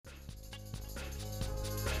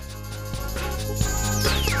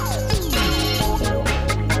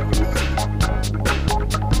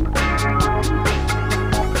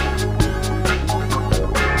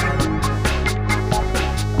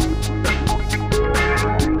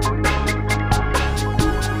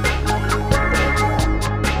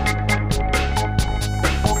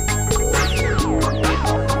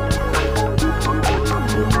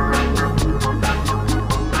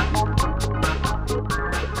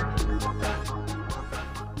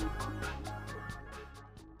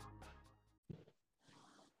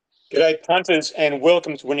G'day, punters, and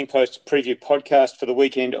welcome to Winning Post Preview Podcast for the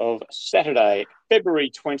weekend of Saturday, February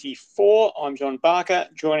 24. I'm John Barker.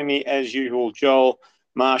 Joining me, as usual, Joel,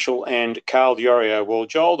 Marshall, and Carl Diorio. Well,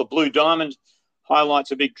 Joel, the Blue Diamond highlights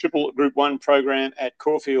a big triple Group 1 program at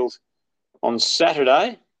Caulfield on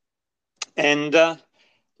Saturday. And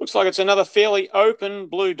looks like it's another fairly open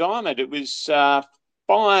Blue Diamond. It was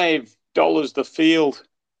 $5 the field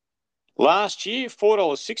last year,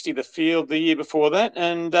 $4.60 the field the year before that,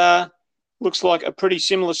 and looks like a pretty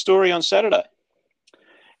similar story on Saturday.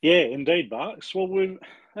 Yeah, indeed, Barks. Well, there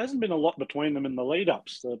hasn't been a lot between them in the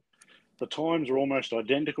lead-ups. The times are almost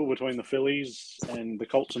identical between the fillies and the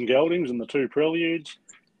Colts and Geldings and the two preludes.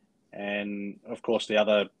 And, of course, the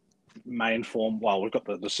other main form, well, we've got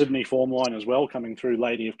the Sydney form line as well coming through,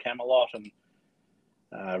 Lady of Camelot and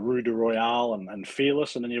Rue de Royale and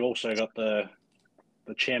Fearless. And then you've also got the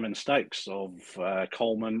Chairman Stakes of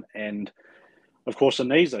Coleman and, of course,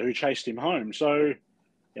 Anisa, who chased him home. So,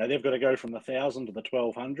 they've got to go from the 1,000 to the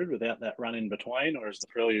 1,200 without that run in between, whereas the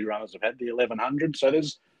prelude runners have had the 1,100. So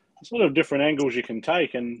there's sort of different angles you can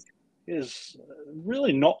take, and there's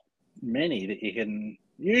really not many that you can.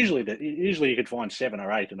 Usually you could find 7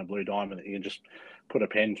 or 8 in a Blue Diamond that you can just put a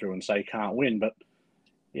pen through and say can't win. But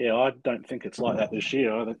yeah, I don't think it's like that this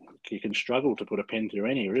year. I think you can struggle to put a pen through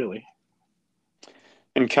any, really.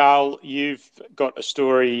 And Carl, you've got a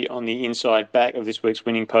story on the inside back of this week's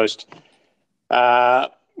Winning Post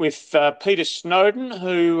with Peter Snowden,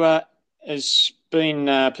 who has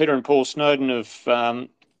been, Peter and Paul Snowden have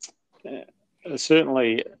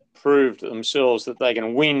certainly proved themselves that they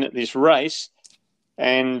can win this race.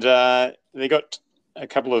 And they got a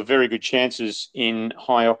couple of very good chances in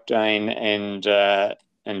High Octane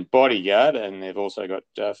and Bodyguard, and they've also got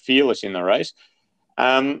Fearless in the race.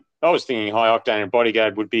 I was thinking High Octane and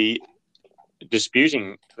Bodyguard would be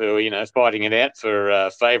disputing for, fighting it out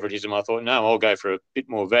for favouritism. I thought, no, I'll go for a bit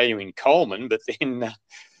more value in Coleman. But then,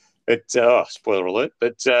 spoiler alert,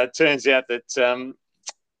 but it turns out that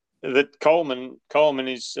that Coleman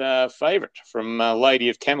is favourite from Lady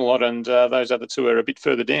of Camelot, and those other two are a bit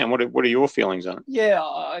further down. What are your feelings on it? Yeah,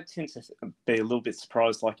 I tend to be a little bit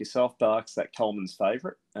surprised, like yourself, Barks, that Coleman's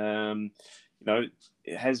favourite.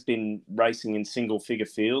 It has been racing in single-figure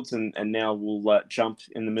fields, and now will jump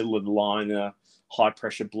in the middle of the line,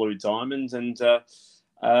 high-pressure Blue Diamond. And,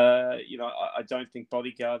 I don't think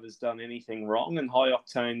Bodyguard has done anything wrong. And High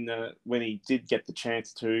Octane, when he did get the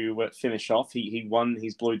chance to finish off, he won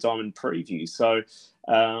his Blue Diamond preview. So,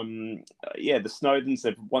 the Snowdens,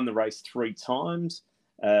 they've won the race 3 times.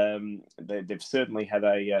 They've certainly had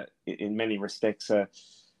in many respects,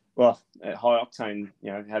 High Octane,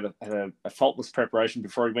 had a faultless preparation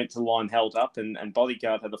before he went to the line held up, and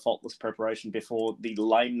Bodyguard had a faultless preparation before the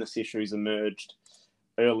lameness issues emerged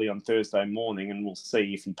early on Thursday morning, and we'll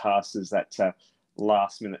see if he passes that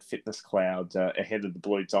last-minute fitness cloud ahead of the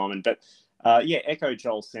Blue Diamond. But, echo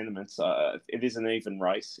Joel's sentiments. It is an even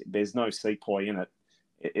race. There's no sepoy in it.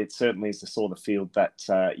 It certainly is the sort of field that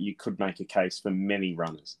you could make a case for many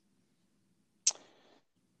runners.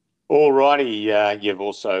 Alrighty, you've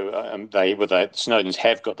also Snowdens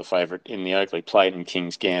have got the favourite in the Oakley Plate and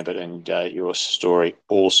King's Gambit, and your story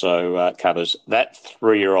also covers that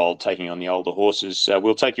 3-year-old taking on the older horses.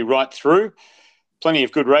 We'll take you right through. Plenty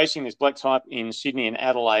of good racing. There's black type in Sydney and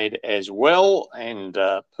Adelaide as well, and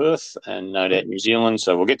Perth, and no doubt New Zealand.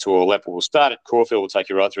 So we'll get to all that, but we'll start at Caulfield. We'll take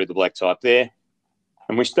you right through the black type there,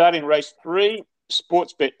 and we start in race 3.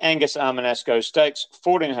 Sportsbet Angus Armanasco Stakes,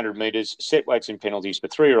 1,400 metres, set weights and penalties for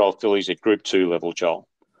 3-year-old fillies at Group 2 level, Joel.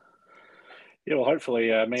 Yeah, well,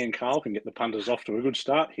 hopefully me and Carl can get the punters off to a good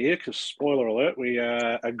start here, because, spoiler alert, we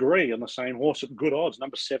agree on the same horse at good odds.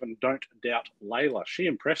 Number 7, Don't Doubt Layla. She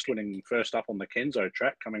impressed winning first up on the Kenzo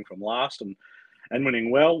track, coming from last and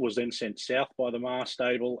winning well, was then sent south by the Mar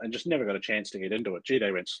stable and just never got a chance to get into it.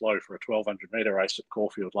 They went slow for a 1,200-metre race at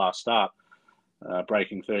Caulfield last start.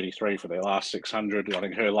 Breaking 33 for their last 600. I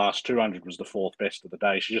think her last 200 was the 4th best of the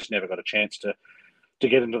day. She just never got a chance to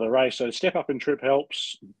get into the race. So step up in trip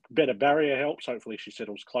helps. Better barrier helps. Hopefully she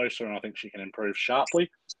settles closer, and I think she can improve sharply.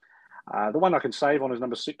 The one I can save on is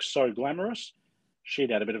number 6, So Glamorous. She'd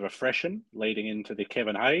had a bit of a freshen leading into the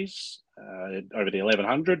Kevin Hayes over the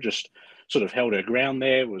 1,100. Just sort of held her ground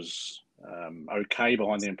there. Was okay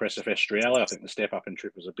behind the impressive Estriella. I think the step up in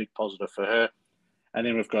trip was a big positive for her. And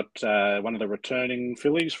then we've got one of the returning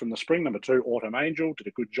fillies from the spring, number 2, Autumn Angel. Did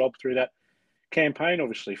a good job through that campaign.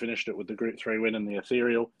 Obviously finished it with the Group 3 win in the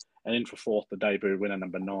Ethereal. And in for 4th, the debut winner,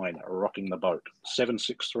 number 9, Rocking the Boat.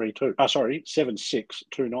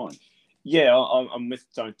 7-6-29. Yeah, I'm with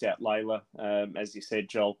Don't Doubt Layla. As you said,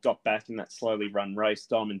 Joel, got back in that slowly run race.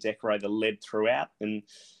 Diamond Decorator led throughout. And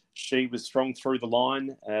She was strong through the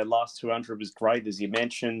line. Last 200 was great, as you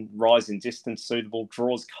mentioned. Rise in distance suitable.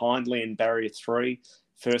 Draws kindly in barrier 3.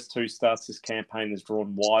 First 2 starts this campaign has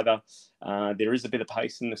drawn wider. There is a bit of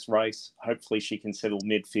pace in this race. Hopefully she can settle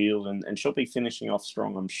midfield and she'll be finishing off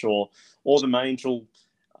strong, I'm sure. Or the Angel,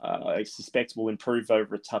 I suspect, will improve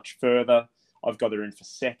over a touch further. I've got her in for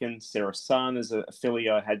second. Sarah San is a filly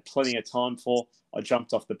I had plenty of time for. I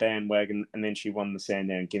jumped off the bandwagon and then she won the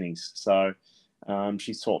Sandown Guineas. So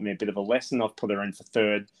she's taught me a bit of a lesson. I've put her in for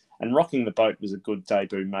third. And Rocking the Boat was a good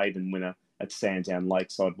debut maiden winner at Sandown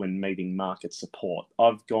Lakeside when meeting market support.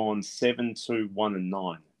 I've gone 7, 2, 1 and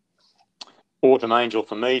 9. Autumn Angel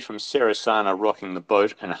for me from Sarah Sana, Rocking the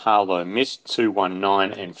Boat, and Harlow Mist, 2, 1,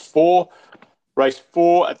 9 and 4. Race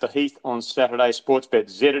 4 at the Heath on Saturday, Sportsbet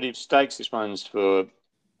Zetative Stakes. This one's for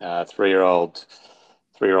three-year-olds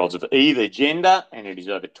of either gender, and it is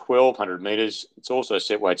over 1,200 metres. It's also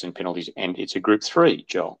set weights and penalties, and it's a Group 3,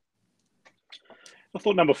 Joel. I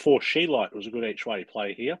thought number 4, She Light, was a good each-way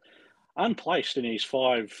play here. Unplaced in his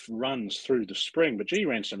 5 runs through the spring, but he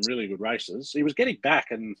ran some really good races. He was getting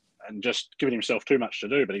back and just giving himself too much to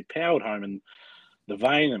do, but he powered home in the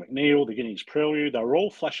Vane, the McNeil, the Guineas Prelude. They were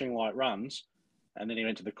all flashing light runs. And then he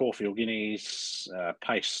went to the Caulfield Guineas.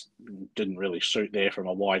 Pace didn't really suit there from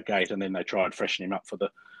a wide gate, and then they tried freshening him up for the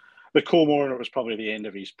Coolmore, and it was probably the end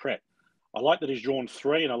of his prep. I like that he's drawn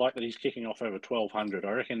 3, and I like that he's kicking off over 1,200.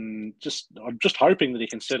 I reckon I'm just hoping that he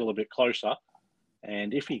can settle a bit closer.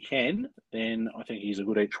 And if he can, then I think he's a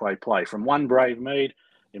good each-way play. From 1, Brave Mead,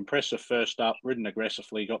 impressive first up, ridden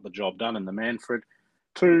aggressively, got the job done in the Manfred.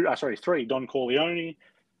 3, Don Corleone,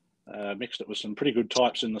 mixed it with some pretty good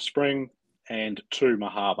types in the spring. And 2,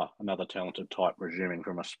 Mahaba, another talented type resuming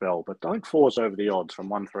from a spell. But don't force over the odds from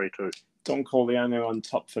 1, 3, 2. Don Corleone on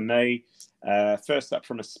top for me. First up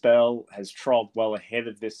from a spell, has trialled well ahead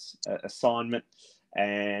of this assignment.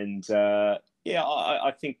 And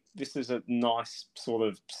I think this is a nice sort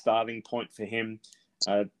of starting point for him.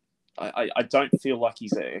 I don't feel like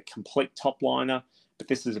he's a complete top liner, but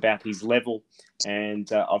this is about his level.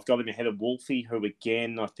 And I've got him ahead of Wolfie, who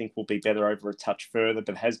again I think will be better over a touch further,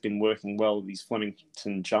 but has been working well with his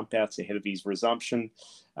Flemington jump outs ahead of his resumption.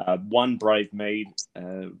 1, Brave Mead,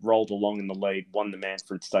 rolled along in the lead, won the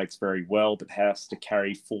Manfred Stakes very well, but has to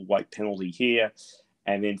carry full weight penalty here.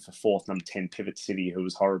 And then for 4th, number 10, Pivot City, who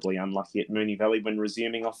was horribly unlucky at Moonee Valley when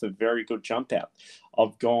resuming off a very good jump out.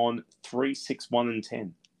 I've gone 3, 6, 1 and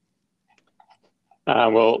 10.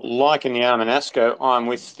 Well, like in the Armanasco, I'm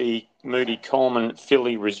with the Moody Coleman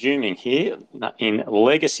filly resuming here in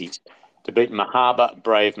Legacy to beat Mahaba,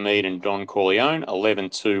 Brave Mead and Don Corleone, 11,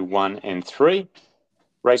 2, 1 and 3.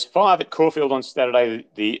 Race 5 at Caulfield on Saturday,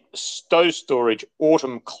 the Stowe Storage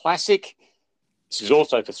Autumn Classic. This is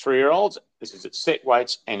also for 3-year-olds. This is at set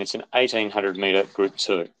weights, and it's an 1,800-metre Group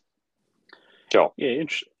 2. Joel.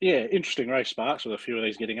 Yeah, interesting race, Sparks, with a few of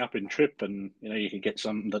these getting up in trip, and you could get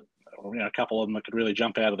some that, a couple of them that could really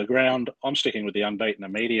jump out of the ground. I'm sticking with the unbeaten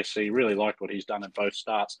Immediacy. Really liked what he's done in both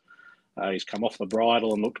starts. He's come off the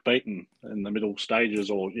bridle and looked beaten in the middle stages,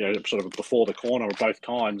 or sort of before the corner both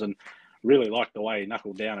times, and really liked the way he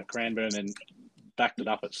knuckled down at Cranbourne and backed it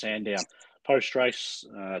up at Sandown. Post-race,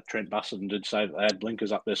 Trent Buston did say that they had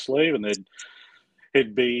blinkers up their sleeve and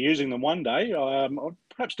he'd be using them one day. I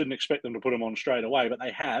perhaps didn't expect them to put them on straight away, but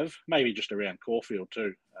they have, maybe just around Caulfield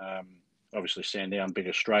too. Obviously, Sandown,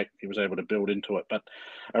 bigger straight, he was able to build into it. But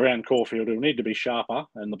around Caulfield, it'll need to be sharper,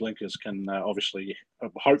 and the blinkers can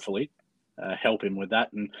hopefully, help him with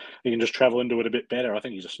that. And he can just travel into it a bit better. I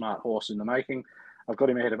think he's a smart horse in the making. I've got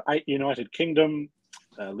him ahead of 8, United Kingdom.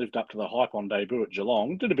 Lived up to the hype on debut at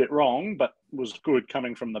Geelong. Did a bit wrong, but was good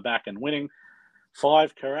coming from the back and winning.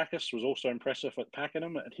 5, Caracas was also impressive at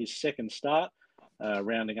Pakenham at his second start,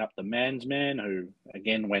 rounding up the Man's Man, who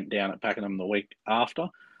again went down at Pakenham the week after.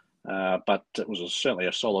 But it was certainly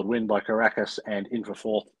a solid win by Caracas, and in for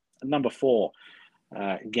 4th. Number 4,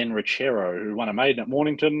 Genrichero, who won a maiden at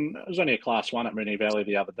Mornington. It was only a Class 1 at Moonee Valley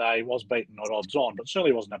the other day. Was beaten at odds on, but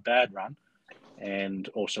certainly wasn't a bad run. And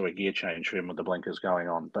also a gear change for him with the blinkers going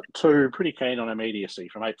on. But 2, pretty keen on Immediacy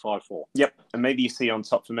from 854. Yep, Immediacy on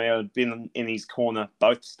top for me. I've been in his corner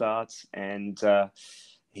both starts, and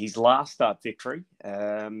his last start victory,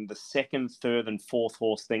 the 2nd, 3rd and 4th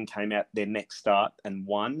horse then came out their next start and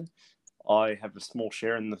won. I have a small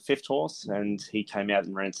share in the 5th horse, and he came out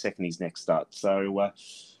and ran 2nd his next start. So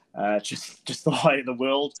just the way of the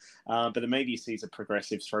world. But Immediacy is a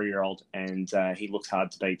progressive 3-year-old, and he looks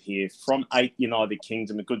hard to beat here. From 8, United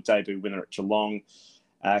Kingdom, a good debut winner at Geelong.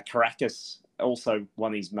 Caracas also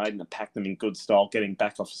won his maiden and packed them in good style, getting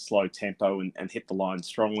back off a slow tempo and hit the line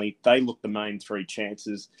strongly. They look the main 3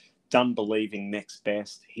 chances. Done Believing next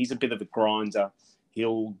best. He's a bit of a grinder.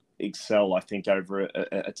 He'll excel, I think, over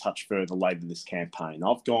a touch further later this campaign.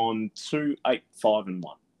 I've gone 2, 8, 5 and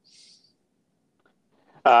 1.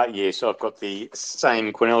 Yes, I've got the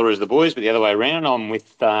same Quinella as the boys, but the other way around. I'm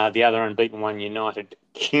with the other unbeaten one, United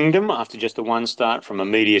Kingdom, after just the one start from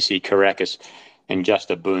Immediacy, Caracas, and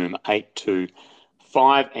Just a Boom. 8, 2,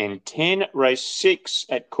 5 and 10. Race 6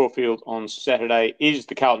 at Caulfield on Saturday is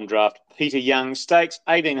the Carlton Draft Peter Young Stakes,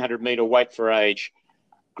 1,800 metre weight for age,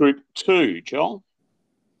 Group 2. Joel?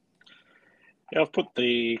 Yeah, I've put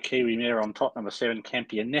the Kiwi mare on top, number 7,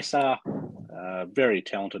 Campionessa. Very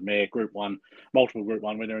talented mare, Group 1, multiple Group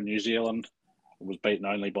 1 winner in New Zealand. Was beaten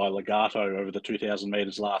only by Legato over the 2,000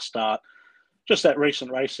 metres last start. Just that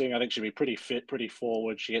recent racing, I think she'll be pretty fit, pretty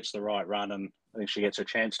forward. She gets the right run, and I think she gets a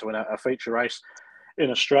chance to win a feature race in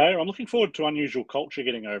Australia. I'm looking forward to Unusual Culture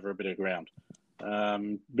getting over a bit of ground.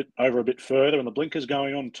 Over a bit further, and the blinkers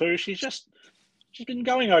going on too. She's been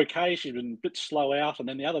going okay. She's been a bit slow out, and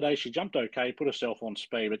then the other day she jumped okay, put herself on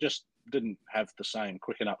speed, but just didn't have the same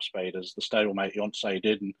quicken up speed as the stablemate Yonsei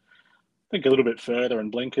did. And I think a little bit further,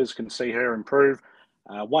 and blinkers can see her improve.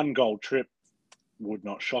 1 Gold Trip would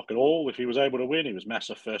not shock at all if he was able to win. He was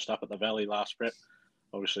massive first up at the Valley last prep,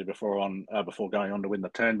 obviously before going on to win the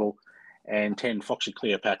Turnbull. And 10 Foxy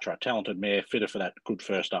Cleopatra, talented mare, fitter for that good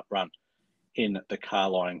first up run in the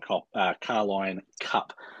Carline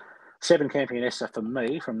Cup. 7 Campionessa for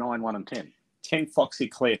me from 9, 1 and 10. 10 Foxy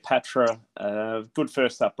Cleopatra, good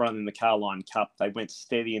first up run in the Carline Cup. They went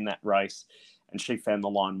steady in that race, and she found the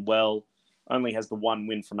line well. Only has the 1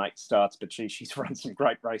 win from 8 starts, but she's run some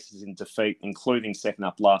great races in defeat, including second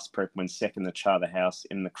up last prep when second the Charterhouse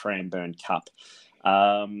in the Cranbourne Cup.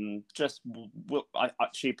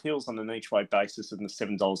 She appeals on an each way basis in the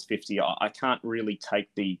 $7.50. I can't really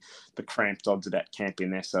take the cramped odds of that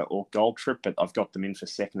Campionessa or Gold Trip, but I've got them in for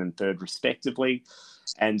second and third respectively.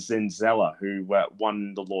 And Zenzella, who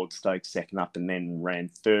won the Lord Stakes second up and then ran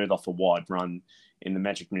third off a wide run in the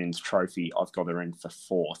Magic Millions Trophy, I've got her in for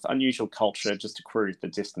fourth. Unusual Culture, just to cruise the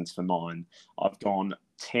distance for mine, I've gone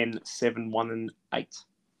 10, 7, 1 and 8.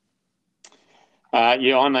 I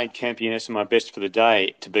made Campionessa my best for the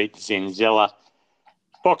day to beat Zenzella.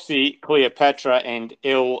 Foxy Cleopatra and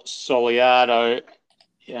El Soleado.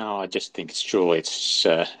 I just think it's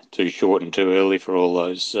too short and too early for all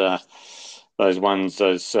those male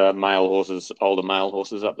horses, older male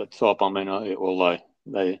horses up the top. I mean, although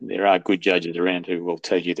there are good judges around who will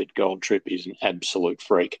tell you that Gold Trip is an absolute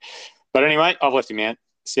freak. But anyway, I've left him out.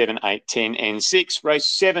 7, 8, 10 and 6. Race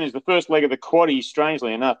 7 is the first leg of the quaddie,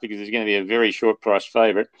 strangely enough, because there's going to be a very short price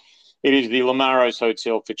favourite. It is the Lamaros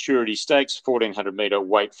Hotel Futurity Stakes, 1,400 metre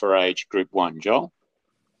weight for age, Group 1. Joel?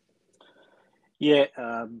 Yeah,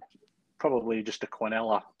 probably just a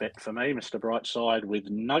Quinella bet for me, Mr. Brightside with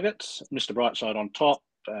Nuggets. Mr. Brightside on top.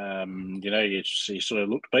 He sort of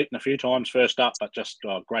looked beaten a few times first up, but just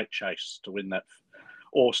a great chase to win that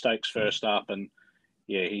All Stakes first up. And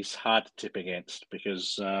yeah, he's hard to tip against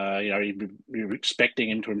because, you're expecting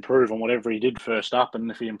him to improve on whatever he did first up.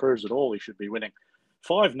 And if he improves at all, he should be winning.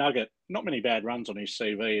 5 Nugget, not many bad runs on his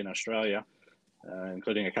CV in Australia,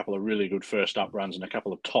 including a couple of really good first up runs and a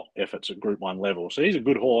couple of top efforts at Group 1 level. So he's a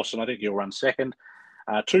good horse, and I think he'll run second.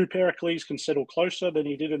 2 Pericles can settle closer than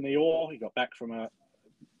he did in the Ore. He got back from a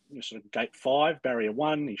sort of gate 5, barrier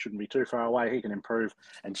 1. He shouldn't be too far away. He can improve.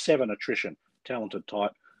 And 7 Attrition, talented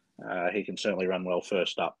type. He can certainly run well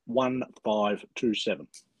first up. 1, 5, 2, 7.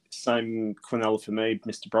 Same Quinella for me.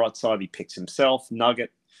 Mr. Brightside, he picks himself.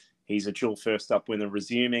 Nugget, he's a dual first up winner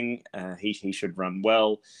resuming. He should run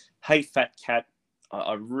well. Hey Fat Cat,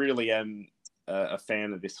 I really am a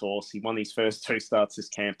fan of this horse. He won his first 2 starts this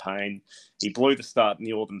campaign. He blew the start in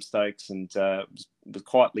the Autumn Stakes and was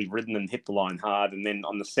quietly ridden and hit the line hard. And then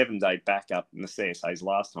on the 7-day backup in the CSAs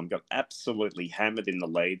last time, got absolutely hammered in the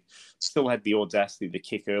lead. Still had the audacity to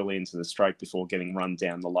kick early into the straight before getting run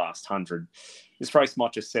down the last 100. This race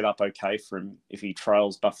might just set up okay for him if he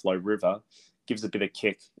trails Buffalo River, gives a bit of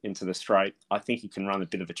kick into the straight. I think he can run a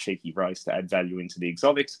bit of a cheeky race to add value into the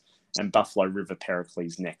exotics. And Buffalo River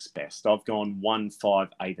Pericles next best. I've gone 1, 5,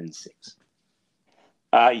 8 and 6.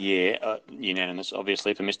 Unanimous,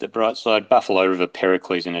 obviously, for Mr. Brightside. Buffalo River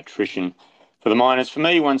Pericles and Attrition for the minors. For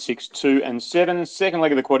me, 1, 6, 2 and 7. Second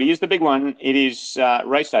leg of the quaddie is the big one. It is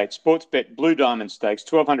race 8, Sportsbet Blue Diamond Stakes,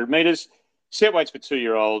 1,200 metres. Set weights for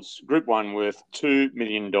 2-year-olds. Group 1 worth $2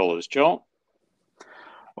 million. Joel?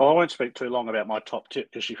 Well, I won't speak too long about my top tip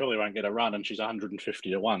because she probably won't get a run, and she's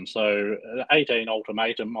 150 to 1. So 18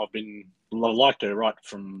 Ultimatum, I've been liked her right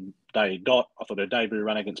from day dot. I thought her debut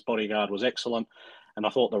run against Bodyguard was excellent, and I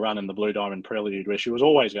thought the run in the Blue Diamond Prelude, where she was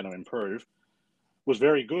always going to improve, was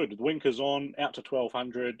very good. The Winkers on, out to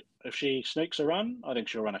 1,200. If she sneaks a run, I think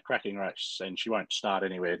she'll run a cracking race, and she won't start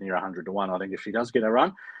anywhere near 100 to 1, I think, if she does get a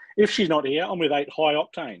run. If she's not here, I'm with 8 High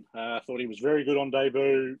Octane. I thought he was very good on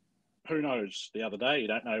debut. Who knows the other day? You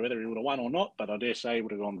don't know whether he would have won or not, but I dare say he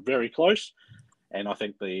would have gone very close. And I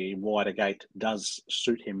think the wider gate does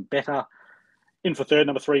suit him better. In for third,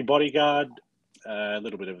 number 3, Bodyguard. A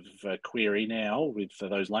little bit of a query now with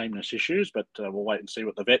those lameness issues, but we'll wait and see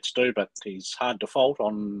what the vets do. But he's hard to fault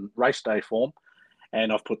on race day form.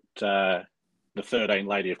 And I've put the 13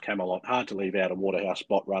 Lady of Camelot. Hard to leave out a Waterhouse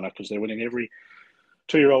Bot runner because they're winning every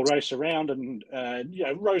 2-year-old race around. And,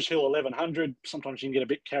 Rose Hill 1100, sometimes you can get a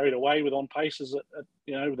bit carried away with on paces,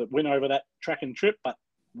 that win over that track and trip, but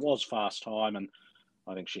was fast time. And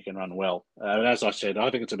I think she can run well. As I said, I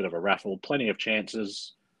think it's a bit of a raffle. Plenty of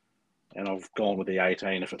chances. And I've gone with the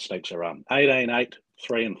 18 if it sneaks a run. 18, 8,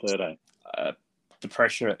 3 and 13. The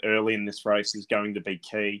pressure early in this race is going to be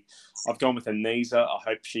key. I've gone with Anisa. I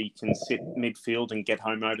hope she can sit midfield and get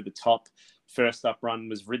home over the top. First up run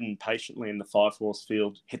was ridden patiently in the 5-horse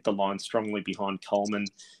field, hit the line strongly behind Coleman.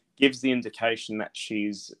 Gives the indication that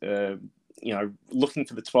she's looking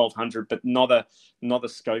for the 1,200, but not a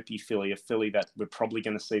scopy filly, a filly that we're probably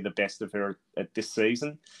going to see the best of her at this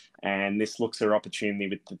season. And this looks her opportunity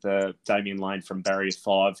with the Damien Lane from Barrier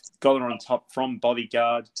 5. Got her on top from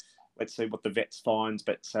Bodyguard. Let's see what the vets finds,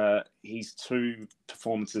 but his 2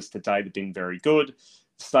 performances today have been very good.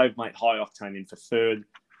 Stablemate High Octane in for third,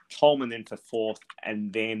 Coleman in for fourth,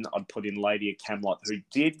 and then I'd put in Lady of Camelot, who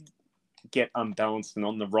did get unbalanced and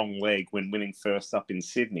on the wrong leg when winning first up in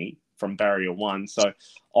Sydney from Barrier 1. So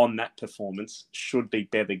on that performance, should be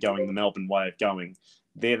better going the Melbourne way of going.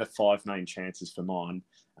 They're the 5 main chances for mine.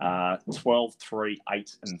 12, 3,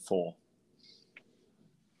 8 and 4.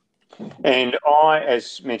 And I,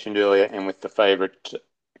 as mentioned earlier, am with the favourite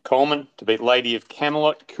Coleman to beat Lady of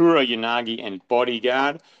Camelot, Kura Yanagi and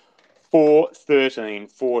Bodyguard. 4, 13,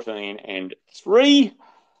 14 and 3.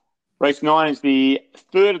 Race 9 is the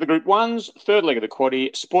third of the Group 1s, third leg of the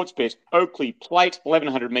quaddie, Sports Best Oakley Plate,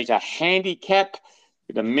 1,100 metre handicap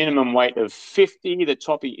with a minimum weight of 50. The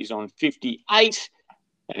toppy is on 58,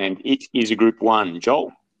 and it is a Group 1.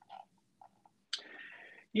 Joel?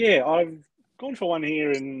 Yeah, I've gone for one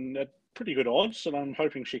here in pretty good odds, and I'm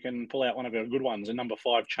hoping she can pull out one of her good ones in number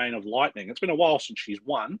 5, Chain of Lightning. It's been a while since she's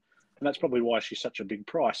won, and that's probably why she's such a big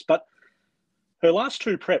price. But her last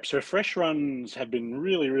 2 preps, her fresh runs have been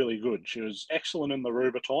really, really good. She was excellent in the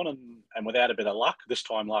Rubiton and without a bit of luck this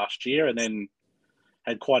time last year, and then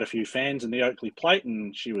had quite a few fans in the Oakley Plate,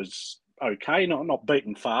 and she was okay, not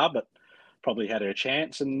beaten far, but probably had her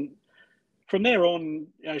chance. And from there on,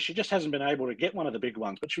 she just hasn't been able to get one of the big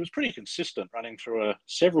ones, but she was pretty consistent running through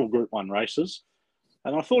several Group 1 races.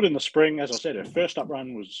 And I thought in the spring, as I said, her first up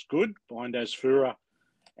run was good behind Asfura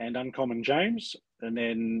and Uncommon James, and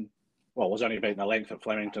then was only beaten a length at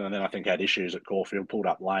Flemington, and then I think had issues at Caulfield, pulled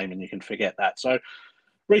up lame, and you can forget that. So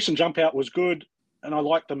recent jump out was good, and I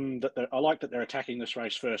like that they're attacking this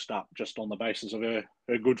race first up, just on the basis of her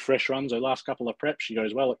good fresh runs. Her last couple of preps, she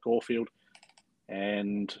goes well at Caulfield,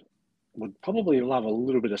 and would probably love a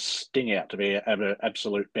little bit of sting out to be at her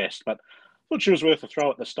absolute best. But I thought she was worth a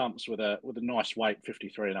throw at the stumps with a nice weight,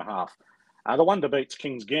 53.5. The one to beat's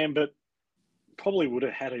King's Gambit. Probably would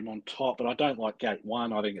have had him on top, but I don't like gate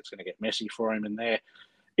 1. I think it's going to get messy for him in there.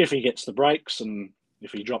 If he gets the breaks and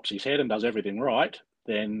if he drops his head and does everything right,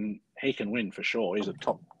 then he can win for sure. He's a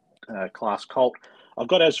top class colt. I've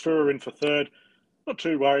got Asfura in for third. Not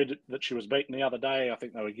too worried that she was beaten the other day. I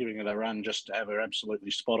think they were giving her the run just to have her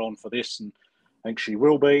absolutely spot on for this, and I think she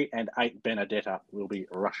will be. And 8 Benedetta will be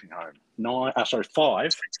rushing home.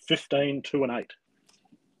 5, 15, 2 and 8.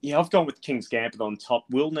 Yeah, I've gone with King's Gambit on top.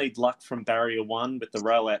 Will need luck from Barrier 1 with the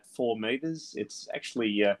rail out 4 metres. It's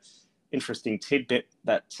actually interesting tidbit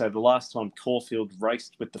that the last time Caulfield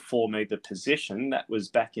raced with the 4-metre position, that was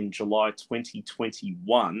back in July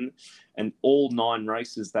 2021, and all 9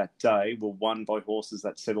 races that day were won by horses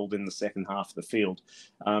that settled in the second half of the field.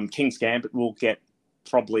 King's Gambit will get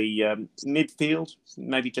probably midfield,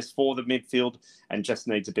 maybe just for the midfield, and just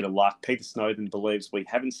needs a bit of luck. Peter Snowden believes we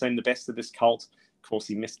haven't seen the best of this colt. Of course,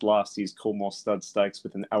 he missed last year's Coolmore Stud Stakes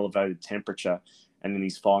with an elevated temperature. And in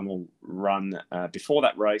his final run before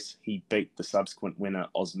that race, he beat the subsequent winner,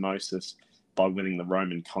 Osmosis, by winning the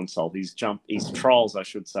Roman Consult. His trials, I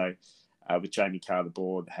should say, with Jamie Carr the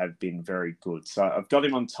board have been very good. So I've got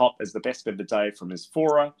him on top as the best bet of the day from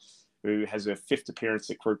Asfura, who has her 5th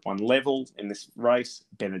appearance at Group 1 level in this race.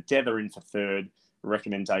 Benedetta in for third,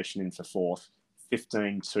 recommendation in for fourth,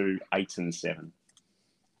 15, 2, 8 and 7.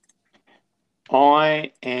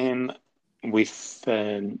 I am with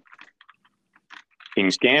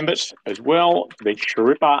King's Gambit as well. The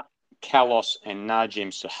Sharippa, Kalos and Najem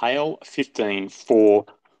Suhail, 15, 4,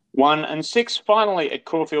 1 and 6. Finally, at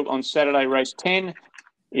Caulfield on Saturday, race 10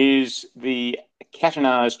 is the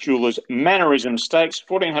Catanars Jewelers Mannerism Stakes,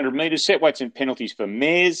 1,400 metres, set weights and penalties for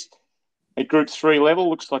mares. At Group 3 level,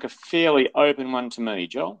 looks like a fairly open one to me,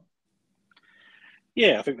 Joel.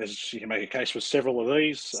 Yeah, I think you can make a case for several of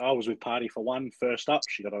these. I was with Party for One first up.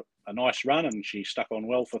 She got a nice run and she stuck on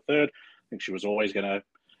well for third. I think she was always going to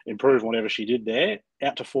improve whatever she did there.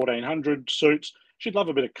 Out to 1,400 suits. She'd love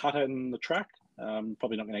a bit of cutter in the track.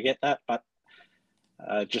 Probably not going to get that, but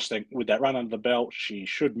just think with that run under the belt, she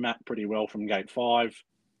should map pretty well from gate 5.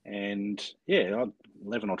 And yeah,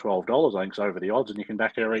 $11 or $12, I think, is over the odds, and you can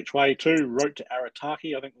back her each way too. Road to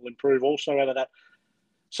Arataki, I think, will improve also out of that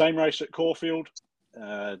same race at Caulfield.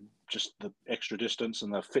 Just the extra distance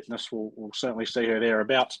and the fitness will certainly see her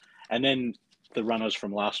thereabouts. And then the runners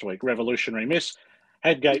from last week, Revolutionary Miss,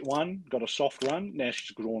 had gate 1, got a soft run. Now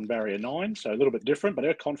she's drawn barrier 9, so a little bit different, but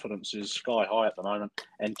her confidence is sky high at the moment.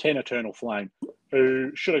 And 10 Eternal Flame,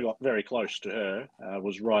 who should have got very close to her,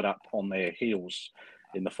 was right up on their heels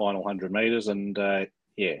in the final 100 metres. And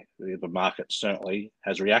yeah, the market certainly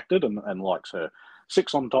has reacted and likes her.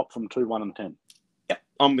 6 on top from 2, 1 and 10. Yeah,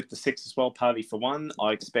 I'm with the 6 as well, Party for One.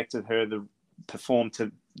 I expected her to perform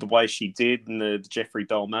to the way she did in the Jeffrey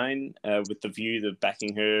Balmain with the view of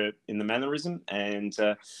backing her in the mannerism. And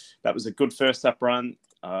that was a good first up run.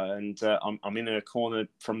 I'm in her corner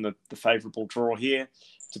from the favourable draw here.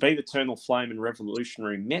 To beat Eternal Flame and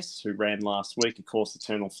Revolutionary Miss, who ran last week. Of course,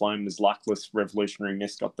 Eternal Flame was luckless. Revolutionary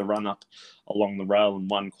Miss got the run up along the rail and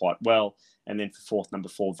won quite well. And then for fourth, number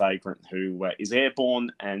 4, Vagrant, who is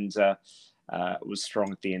airborne and was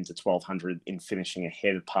strong at the end of 1,200 in finishing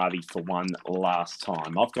ahead of Party for One last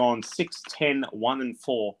time. I've gone 6, 10, 1 and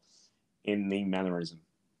 4 in the mannerism.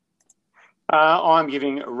 I'm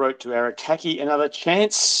giving Road to Arataki another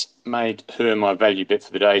chance. Made her my value bet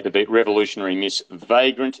for the day to beat Revolutionary Miss,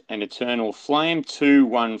 Vagrant and Eternal Flame, 2,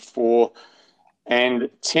 1, 4 and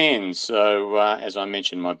 10. So, as I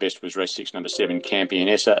mentioned, my best was race 6, number 7,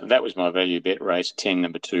 Campionessa. That was my value bet. Race 10,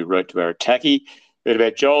 number 2, Road to Arataki. Bet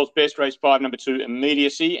about Joel's best, race 5, number 2,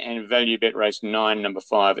 Immediacy, and value bet race 9, number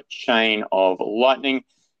 5, Chain of Lightning.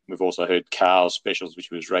 We've also heard Carl's specials,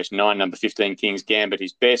 which was race 9, number 15, King's Gambit,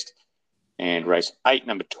 his best, and race 8,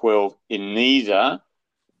 number 12, Ineza,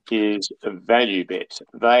 is a value bet.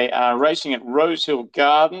 They are racing at Rosehill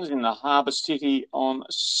Gardens in the Harbour City on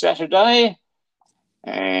Saturday,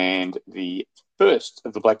 and the first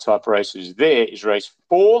of the black-type races there is race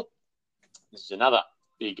 4. This is another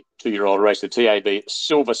big 2-year-old race, the TAB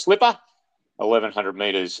Silver Slipper, 1,100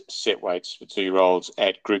 metres set weights for 2-year-olds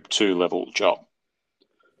at Group 2 level. Joel.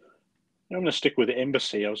 I'm going to stick with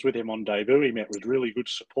Embassy. I was with him on debut. He met with really good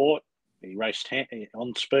support. He raced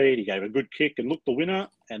on speed. He gave a good kick and looked the winner,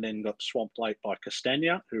 and then got swamped late by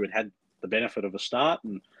Castagna, who had the benefit of a start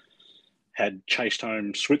and had chased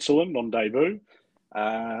home Switzerland on debut.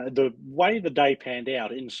 The way the day panned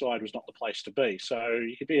out, inside was not the place to be. So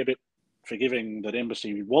you could be a bit forgiving that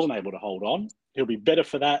Embassy wasn't able to hold on. He'll be better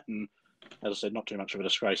for that. And as I said, not too much of a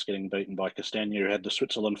disgrace getting beaten by Castagna, who had the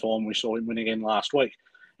Switzerland form. We saw him win again last week.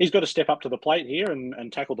 He's got to step up to the plate here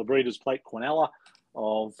and tackle the Breeders' Plate Quinella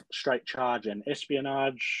of Straight Charge and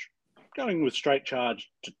Espionage. Going with Straight Charge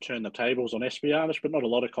to turn the tables on Espionage, but not a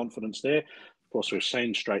lot of confidence there. Of course, we've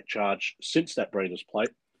seen Straight Charge since that Breeders' Plate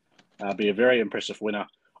be a very impressive winner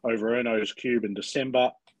over Erno's Cube in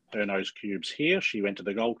December. Erno's Cube's here. She went to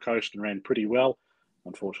the Gold Coast and ran pretty well.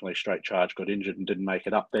 Unfortunately, Straight Charge got injured and didn't make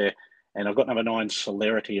it up there. And I've got number 9,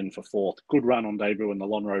 Celerity, in for 4th. Good run on debut in the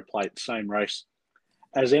Lonhro Plate, same race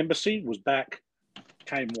as Embassy, was back,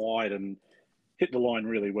 came wide and hit the line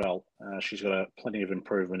really well. She's got plenty of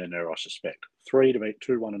improvement in her, I suspect. 3 to beat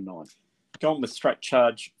 2, 1 and 9. Gone with Straight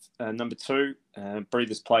Charge, number 2.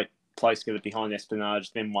 Breeders' Plate place together behind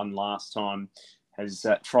Espionage, then won last time. Has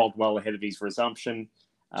trolled well ahead of his resumption.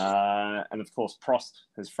 And of course, Prost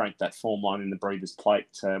has franked that form line in the Breeders' Plate,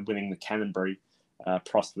 winning the Cannonbury.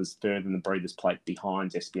 Prost was 3rd in the Breeders' Plate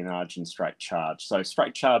behind Espionage and Straight Charge. So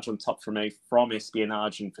Straight Charge on top for me, from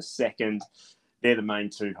Espionage and for 2nd. They're the main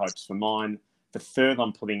 2 hopes for mine. For 3rd,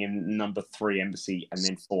 I'm putting in number 3, Embassy, and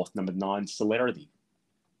then 4th, number 9, Celerity.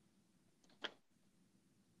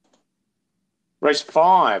 Race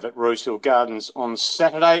 5 at Rosehill Gardens on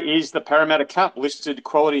Saturday is the Parramatta Cup, listed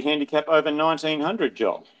quality handicap over 1,900,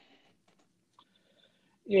 Joel.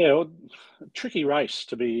 Yeah, well, tricky race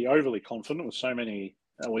to be overly confident with so many,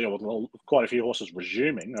 quite a few horses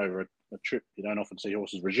resuming over a trip you don't often see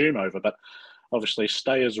horses resume over, but obviously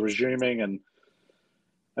Stayers resuming and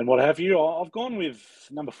and what have you. I've gone with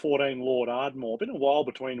number 14, Lord Ardmore. Been a while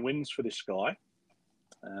between wins for this guy.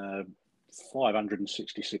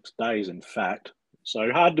 566 days, in fact.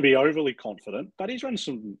 So hard to be overly confident, but he's run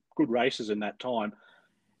some good races in that time.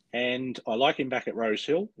 And I like him back at Rose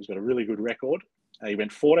Hill. He's got a really good record. He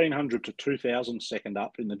went 1,400 to 2,000 second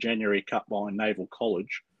up in the January Cup behind Naval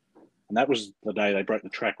College. And that was the day they broke the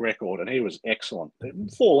track record, and he was excellent.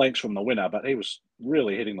 4 lengths from the winner, but he was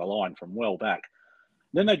really hitting the line from well back.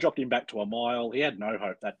 Then they dropped him back to a mile. He had no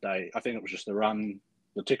hope that day. I think it was just the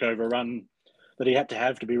tick over run that he had to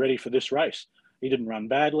have to be ready for this race. He didn't run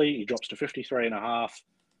badly. He drops to 53.5.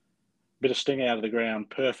 Bit of sting out of the ground,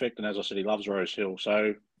 perfect. And as I said, he loves Rose Hill.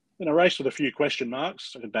 So in a race with a few question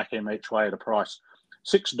marks, I could back him each way at a price.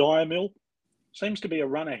 6 Diamil seems to be a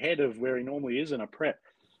run ahead of where he normally is in a prep.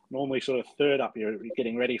 Normally sort of third up, you're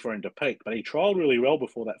getting ready for him to peak. But he trialled really well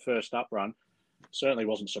before that first up run. Certainly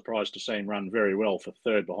wasn't surprised to see him run very well for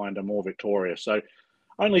third behind a more Victoria. So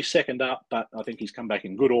only second up, but I think he's come back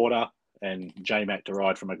in good order. And J-Mac to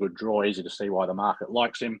ride from a good draw. Easy to see why the market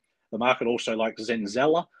likes him. The market also likes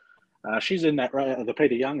Zenzella. She's in that the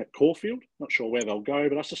Peter Young at Caulfield. Not sure where they'll go,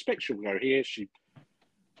 but I suspect she'll go here. She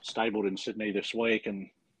stabled in Sydney this week and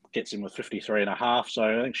gets in with 53.5. So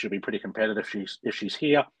I think she'll be pretty competitive if she's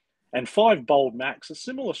here. And 5 Bold Max, a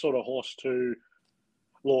similar sort of horse to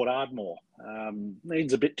Lord Ardmore.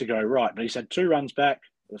 Needs a bit to go right, but he's had 2 runs back.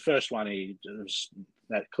 The first one, he was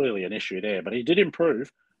that clearly an issue there, but he did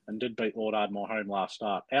improve and did beat Lord Ardmore home last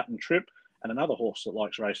start. Out and Trip, and another horse that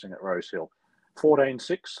likes racing at Rose Hill.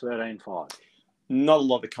 14.6, 13.5. Not a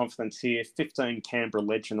lot of confidence here. 15 Canberra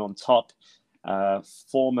Legend on top.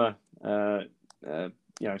 Former,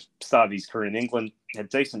 started his career in England. Had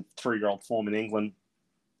decent 3-year-old form in England.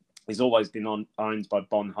 He's always been owned by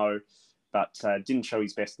Bon Ho, but didn't show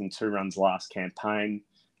his best in 2 runs last campaign.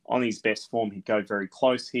 On his best form, he'd go very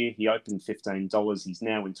close here. He opened $15. He's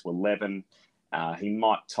now into 11. He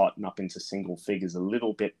might tighten up into single figures a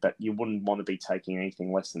little bit, but you wouldn't want to be taking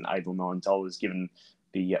anything less than $8 or $9 given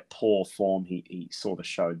the poor form he sort of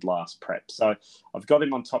showed last prep. So I've got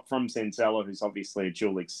him on top from Zenzella, who's obviously a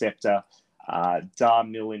dual acceptor. Dar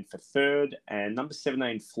Mill in for third, and number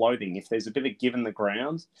 17 Floating. If there's a bit of give in the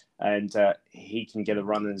ground and he can get a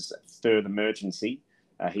runner's third emergency,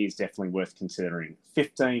 he is definitely worth considering.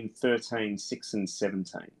 15, 13, 6 and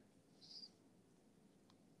 17.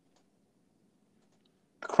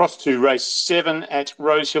 Across to race 7 at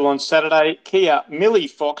Rose Hill on Saturday. Kia Millie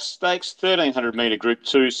Fox Stakes, 1,300 metre Group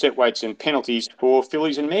 2, set weights and penalties for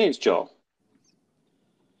fillies and mares, Joel.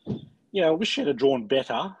 Yeah, I wish she'd have drawn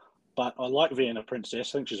better, but I like Vienna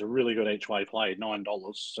Princess. I think she's a really good each way play,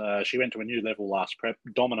 $9. She went to a new level last prep,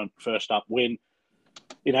 dominant first up win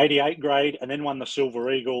in 88 grade, and then won the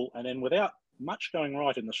Silver Eagle, and then without much going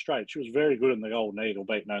right in the straight, she was very good in the Golden Eagle,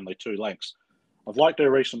 beating only 2 lengths. I've liked her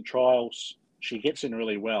recent trials. She gets in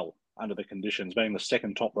really well under the conditions, being the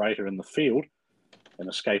second top rater in the field and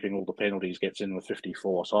escaping all the penalties, gets in with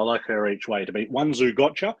 54. So I like her each way to beat One Zoo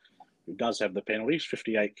Gotcha, who does have the penalties,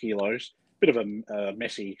 58 kilos. Bit of a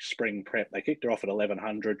messy spring prep. They kicked her off at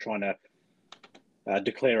 1,100, trying to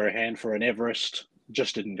declare her hand for an Everest.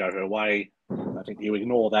 Just didn't go her way. I think you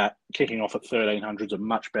ignore that. Kicking off at 1,300 is a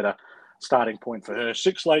much better starting point for her.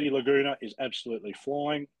 6 Lady Laguna is absolutely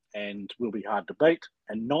flying and will be hard to beat.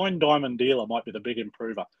 And 9 Diamond Dealer might be the big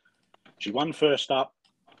improver. She won first up.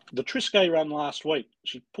 The Trisquet run last week,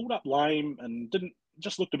 she pulled up lame and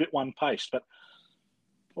just looked a bit one-paced, but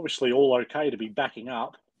obviously all okay to be backing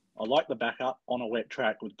up. I like the backup on a wet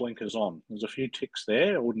track with blinkers on. There's a few ticks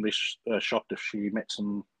there. I wouldn't be shocked if she met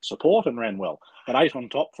some support and ran well. But 8 on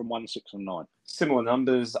top from 1, 6 and 9. Similar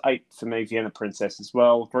numbers. 8 for me, Vienna Princess as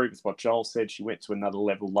well. Agree with what Joel said. She went to another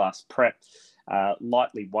level last prep.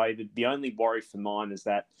 Lightly weighted. The only worry for mine is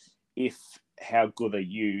that if How Good Are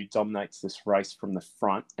You dominates this race from the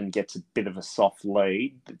front and gets a bit of a soft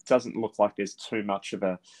lead, it doesn't look like there's too much of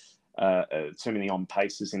too many on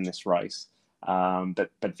paces in this race.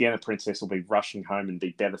 But Vienna Princess will be rushing home and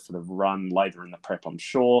be better for the run later in the prep, I'm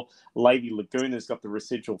sure. Lady Laguna's got the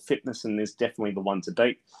residual fitness and is definitely the one to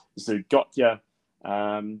beat. Zugotya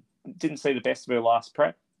didn't see the best of her last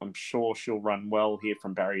prep. I'm sure she'll run well here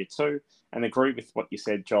from barrier 2. And agree with what you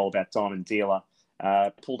said, Joel, about Diamond Dealer.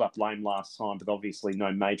 Pulled up lame last time, but obviously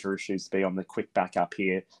no major issues to be on the quick back up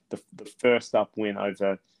here. The first up win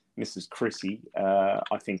over Mrs. Chrissy,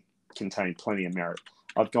 I think, contained plenty of merit.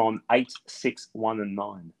 I've gone 8, 6, 1 and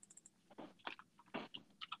 9.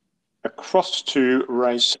 Across to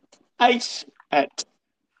race 8 at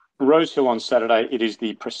Rose Hill on Saturday. It is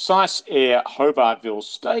the Precise Air Hobartville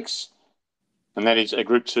Stakes. And that is a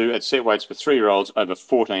Group 2 at set weights for 3-year-olds over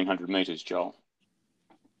 1,400 metres, Joel.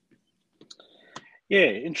 Yeah,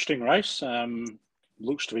 interesting race.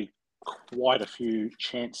 Looks to be quite a few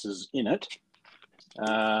chances in it.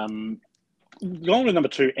 Going with number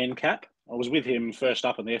 2, NCAP. I was with him first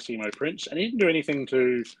up in the Eskimo Prince, and he didn't do anything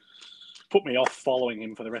to put me off following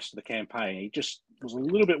him for the rest of the campaign. He just was a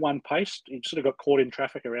little bit one-paced. He sort of got caught in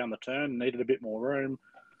traffic around the turn, needed a bit more room.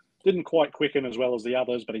 Didn't quite quicken as well as the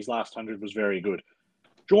others, but his last 100 was very good.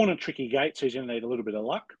 Drawn at tricky gates, he's going to need a little bit of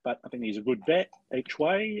luck, but I think he's a good bet each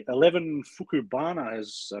way. 11 Fukubana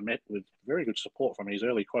has met with very good support from his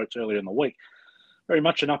early quotes earlier in the week. Very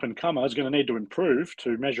much an up-and-comer. Is going to need to improve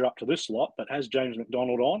to measure up to this lot, but has James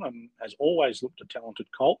McDonald on and has always looked a talented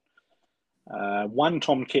colt. 1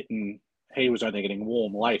 Tom Kitten, he was only getting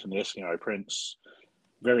warm late in the Eskimo Prince.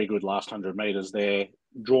 Very good last 100 metres there.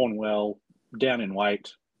 Drawn well, down in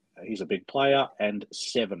weight. He's a big player. And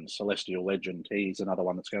 7 Celestial Legend. He's another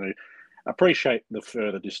one that's going to appreciate the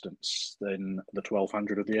further distance than the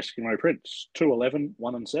 1200 of the Eskimo Prince. 2:11,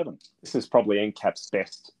 1 and 7. This is probably NCAP's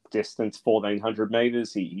best distance, 1400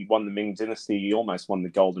 metres. He won the Ming Dynasty. He almost won the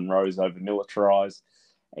Golden Rose over Militarised.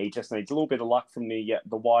 He just needs a little bit of luck from the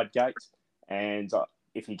wide gate. And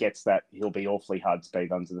if he gets that, he'll be awfully hard to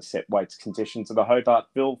beat under the set weights conditions of the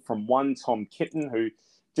Hobartville. From 1 Tom Kitten, who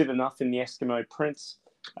did enough in the Eskimo Prince.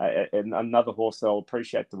 And another horse that'll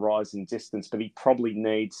appreciate the rise in distance, but he probably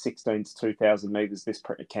needs 16 to 2,000 metres this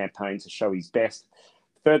campaign to show his best.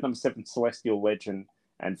 3rd, number 7, Celestial Legend,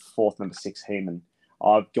 and 4th, number 6, Heman.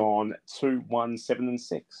 I've gone 2, 1, 7 and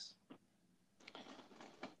 6.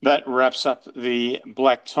 That wraps up the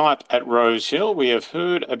black type at Rose Hill. We have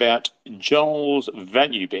heard about Joel's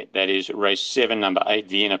value bet. That is race 7, number 8,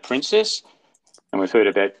 Vienna Princess. And we've heard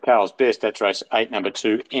about Carl's best. That's race 8, number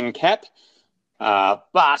 2, NCAP.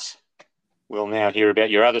 But we'll now hear about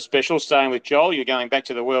your other special. Staying with Joel, you're going back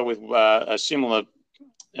to the well with a similar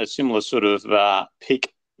sort of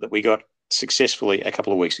pick that we got successfully a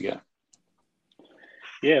couple of weeks ago.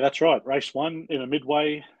 Yeah, that's right. Race 1 in a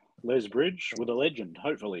midway, Les Bridge with a legend,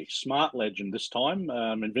 hopefully. Smart Legend this time.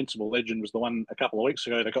 Invincible Legend was the one a couple of weeks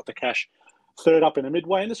ago that got the cash 3rd up in a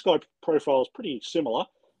midway. And this guy profile is pretty similar,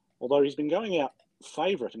 although he's been going out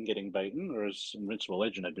favourite and getting beaten, whereas Invincible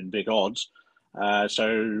Legend had been big odds.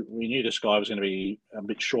 So we knew this guy was going to be a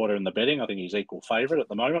bit shorter in the betting. I think he's equal favourite at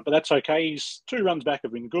the moment, but that's okay. His 2 runs back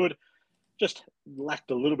have been good. Just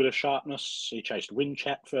lacked a little bit of sharpness. He chased Wind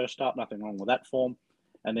Chat first up. Nothing wrong with that form.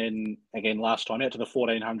 And then, again, last time out to the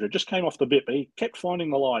 1400. Just came off the bit, but he kept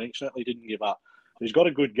finding the line. He certainly didn't give up. He's got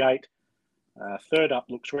a good gate. 3rd up,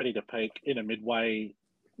 looks ready to peak in a midway.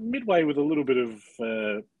 Midway with a little bit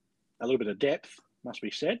of depth, must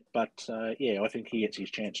be said. But, I think he gets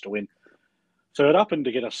his chance to win. 3rd up and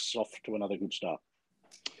to get us off to another good start.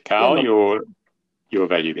 Carl, your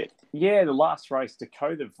value bet. Yeah, the last race,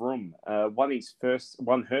 Dakota Vroom,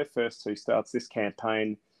 won her first 2 starts this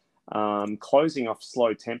campaign, closing off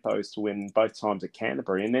slow tempos to win both times at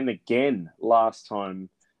Canterbury. And then again, last time,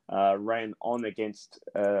 ran on against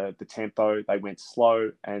the tempo. They went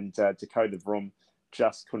slow, and Dakota Vroom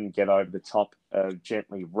just couldn't get over the top of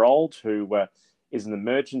Gently Rolled, who is an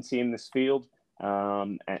emergency in this field.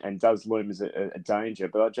 And does loom as a danger.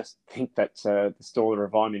 But I just think that the Staller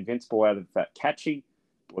of I'm Invincible out of that Catchy,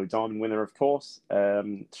 Blue Diamond winner, of course,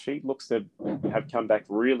 she looks to have come back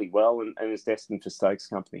really well and is destined for stakes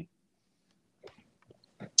company.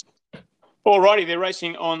 Alrighty, they're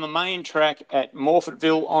racing on the main track at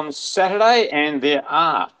Morfettville on Saturday, and there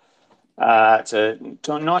are it's a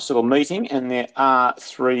nice little meeting, and there are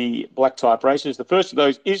 3 black type races. The first of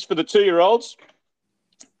those is for the 2-year-olds.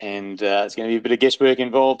 And there's going to be a bit of guesswork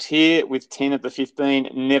involved here with 10 of the 15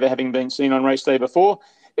 never having been seen on race day before.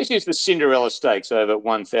 This is the Cinderella Stakes over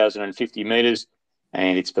 1,050 metres,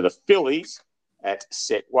 and it's for the fillies at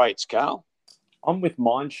set weights, Carl. I'm with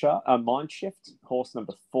Mindshift, horse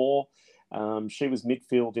number 4. She was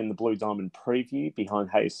midfield in the Blue Diamond preview behind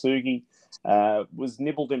Hayasugi. Was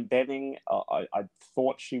nibbled in betting. I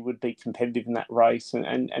thought she would be competitive in that race,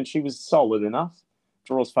 and she was solid enough.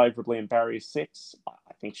 Draws favourably in barrier 6.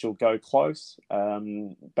 I think she'll go close.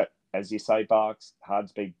 But as you say, Barks, hard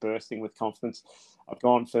to be bursting with confidence. I've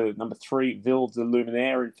gone for number 3, Ville de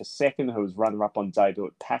Luminaire, in for 2nd, who was runner-up on debut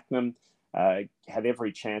at Pakenham. Had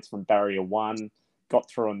every chance from barrier 1. Got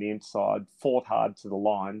through on the inside. Fought hard to the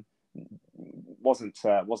line. Wasn't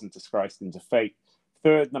disgraced in defeat.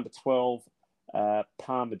 3rd, number 12,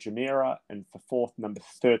 Palmer Jamira. And for 4th, number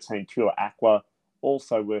 13, Pure Aqua.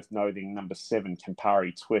 Also worth noting, number 7,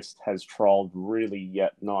 Campari Twist, has trolled really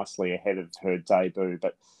nicely ahead of her debut,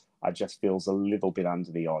 but I just feels a little bit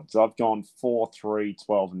under the odds. I've gone 4, 3,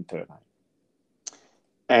 12 and 13.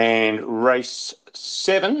 And race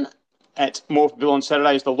 7 at Morpheville on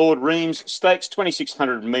Saturday is the Lord Reams Stakes,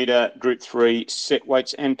 2,600 metre Group 3 set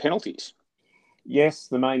weights and penalties. Yes,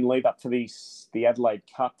 the main lead up to the Adelaide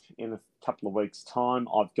Cup in a couple of weeks' time.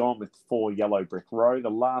 I've gone with 4 Yellow Brick Road, the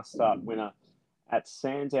last start winner at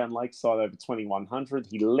Sandown Lakeside over 2,100.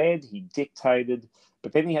 He led, he dictated,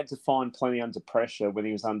 but then he had to find plenty under pressure when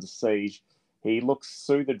he was under siege. He looks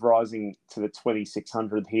soothed rising to the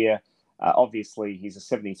 2,600 here. Obviously, he's a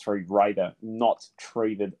 73 raider, not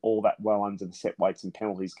treated all that well under the set weights and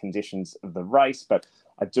penalties conditions of the race, but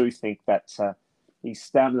I do think that his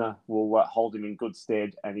stamina will hold him in good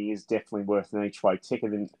stead, and he is definitely worth an each-way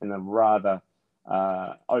ticket in a rather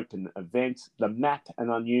open event. The Map,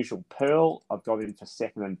 an Unusual Pearl, I've got in for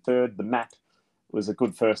second and third. The Map was a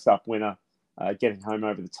good first-up winner, getting home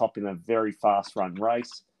over the top in a very fast-run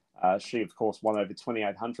race. She, of course, won over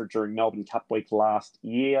 2,800 during Melbourne Cup Week last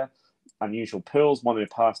year. Unusual Pearls won her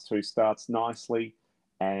past 2 starts nicely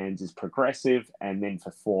and is progressive. And then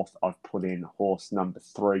for fourth, I've put in horse number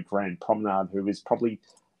 3, Grand Promenade, who is probably,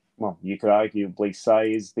 well, you could arguably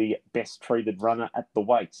say is the best treated runner at the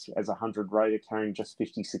weights as a 100 raider carrying just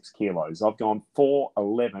 56 kilos. I've gone 4,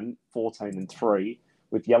 11, 14 and 3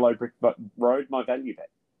 with Yellow Brick Road, my value bet.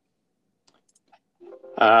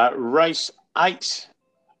 Race 8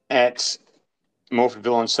 at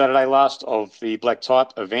Morpheville on Saturday, last of the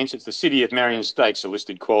black-type event. It's the City of Marion Stakes, a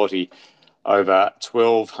listed quality over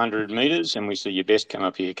 1,200 metres, and we see your best come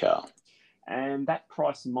up here, Carl. And that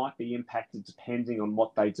price might be impacted depending on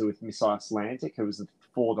what they do with Miss Icelandic, who was a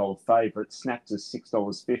 $4 favourite, snapped as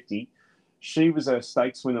 $6.50. She was a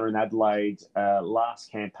stakes winner in Adelaide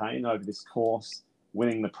last campaign over this course,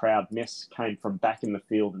 winning the Proud Miss, came from back in the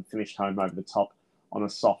field and finished home over the top on a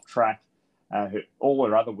soft track. All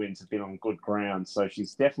her other wins have been on good ground, so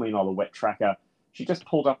she's definitely not a wet tracker. She just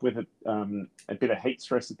pulled up with a bit of heat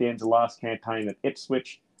stress at the end of last campaign at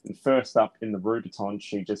Ipswich, and first up in the Rubiton,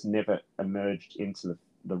 she just never emerged into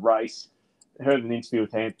the race. Heard an interview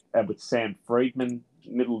with Sam Friedman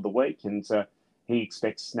middle of the week, and he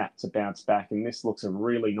expects Snap to bounce back, and this looks a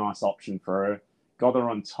really nice option for her. Got her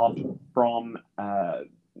on top from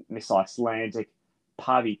Miss Icelandic,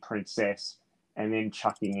 Party Princess, and then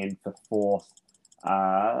chucking in for fourth,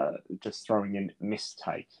 just throwing in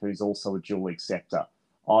Mistake, who's also a dual acceptor.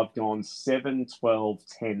 I've gone 7, 12,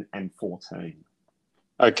 10 and 14.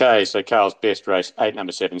 Okay, so Carl's best race, 8,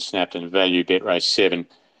 number 7, snapped, and value bet race 7.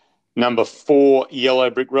 Number 4, Yellow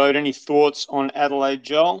Brick Road. Any thoughts on Adelaide,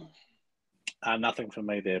 Joel? Nothing for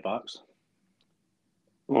me there, Bucks.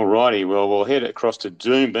 All righty, well, we'll head across to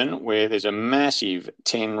Doomben, where there's a massive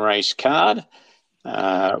 10-race card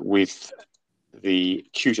with the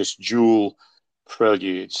cutest jewel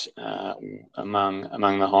preludes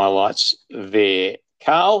among the highlights there.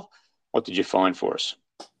 Carl, what did you find for us?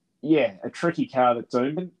 Yeah, a tricky card at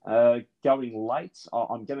Doomben. Going late,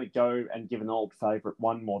 I'm going to go and give an old favourite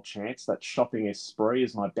one more chance. That's Shopping Esprit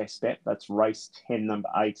is my best bet. That's race 10, number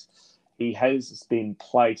 8. He has been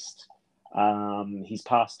placed, his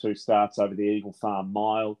past 2 starts over the Eagle Farm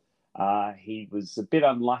Mile. He was a bit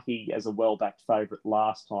unlucky as a well-backed favourite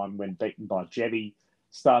last time when beaten by Jetty.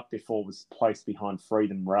 Start before was placed behind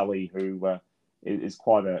Freedom Rally, who is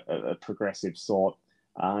quite a progressive sort.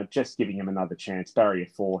 Just giving him another chance. Barrier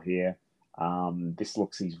 4 here. This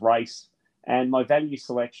looks his race. And my value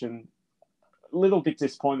selection, a little bit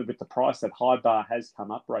disappointed with the price. That high bar has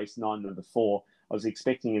come up, race 9, number 4. I was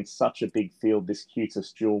expecting in such a big field this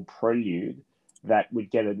cutest jewel prelude that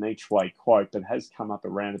would get an each-way quote, but has come up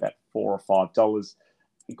around about $4 or $5.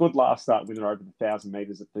 A good last start winner over the 1,000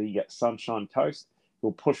 metres at the Sunshine Coast.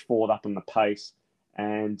 Will push forward up on the pace.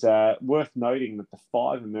 And worth noting that the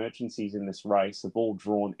 5 emergencies in this race have all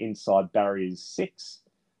drawn inside barriers 6.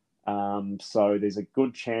 So there's a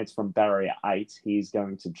good chance from barrier 8 he's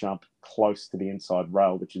going to jump close to the inside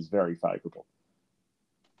rail, which is very favourable.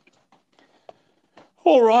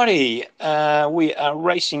 All righty. We are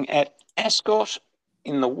racing at Ascot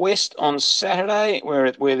in the west on Saturday,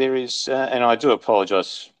 where there is, and I do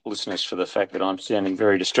apologise, listeners, for the fact that I'm sounding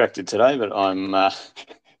very distracted today, but I'm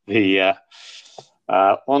the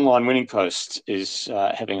Online Winning Post is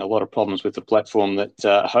having a lot of problems with the platform that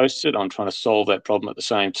hosts it. I'm trying to solve that problem at the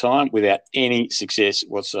same time without any success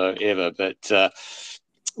whatsoever. But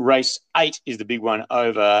race 8 is the big one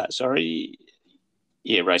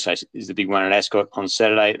race 8 is the big one at Ascot on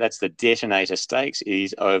Saturday. That's the Detonator Stakes. It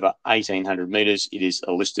is over 1,800 metres. It is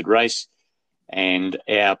a listed race. And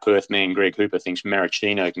our Perth man, Greg Hooper, thinks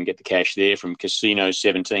Maricino can get the cash there from Casino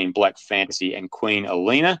 17, Black Fantasy and Queen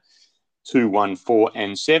Alina. 2, 1, 4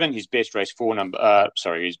 and 7. His best race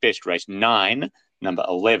 9, number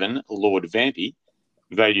 11, Lord Vampy.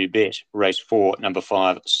 value bet, race 4, number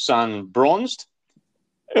 5, Sun Bronzed.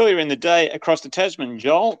 Earlier in the day, across the Tasman,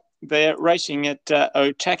 Joel, they're racing at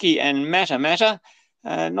Otaki and Matter.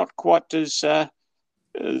 Not quite as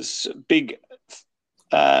big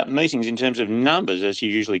meetings in terms of numbers as you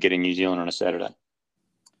usually get in New Zealand on a Saturday.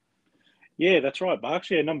 Yeah, that's right, Barks.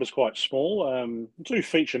 Yeah, numbers quite small. 2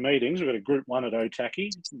 feature meetings. We've got a Group 1 at Otaki.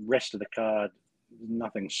 Rest of the card,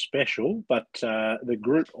 nothing special. But the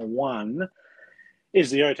Group 1 is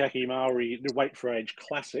the Otaki Maori Weight for Age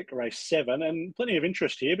Classic, race 7. And plenty of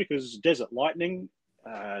interest here because Desert Lightning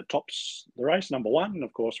tops the race, number 1. And,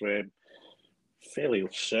 of course, we're fairly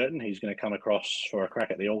certain he's going to come across for a crack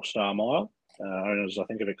at the All-Star Mile. Owners, I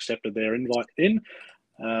think, have accepted their invite in.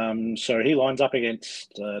 So he lines up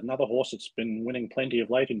against another horse that's been winning plenty of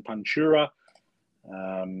late in Puntura,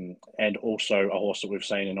 and also a horse that we've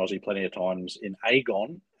seen in Aussie plenty of times in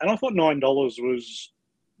Agon. And I thought $9 was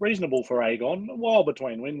reasonable for Agon. A while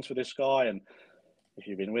between wins for this guy, and if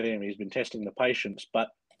you've been with him, he's been testing the patience. But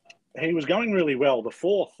he was going really well. The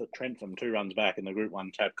 4th at Trentham, 2 runs back in the Group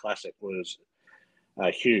 1 Tab Classic, was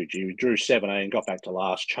huge. He drew 7A and got back to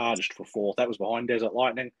last, charged for 4th. That was behind Desert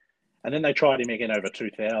Lightning. And then they tried him again over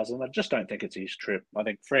 2,000. I just don't think it's his trip. I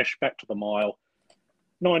think fresh, back to the mile.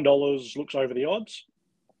 $9 looks over the odds.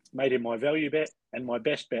 Made him my value bet and my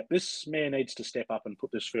best bet. This mare needs to step up and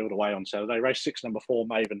put this field away on Saturday. Race 6, number 4,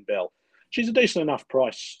 Maven Bell. She's a decent enough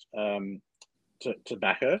price to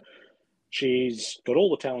back her. She's got all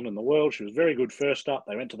the talent in the world. She was very good first up.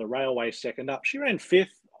 They went to the Railway second up. She ran 5th.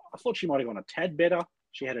 I thought she might have gone a tad better.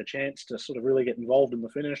 She had a chance to sort of really get involved in the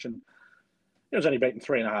finish, and it was only beaten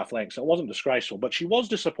 3.5 lengths, so it wasn't disgraceful. But she was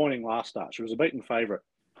disappointing last start. She was a beaten favourite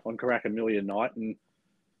on Karaka Million night, and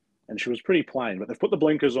she was pretty plain. But they've put the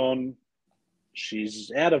blinkers on.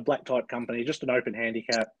 She's out of black type company, just an open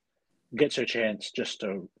handicap. Gets her chance just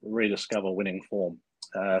to rediscover winning form.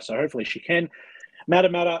 So hopefully she can.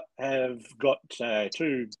 Matter have got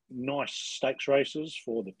 2 nice stakes races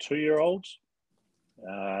for the 2-year-olds.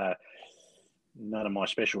 None of my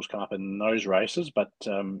specials come up in those races, but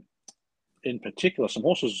in particular, some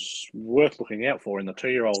horses worth looking out for in the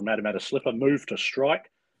 2-year-old Matter Slipper, Move to Strike.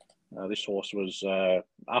 This horse was,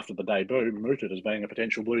 after the debut, mooted as being a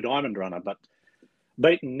potential Blue Diamond runner, but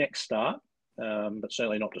beaten next start, but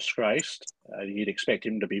certainly not disgraced. You'd expect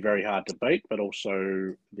him to be very hard to beat, but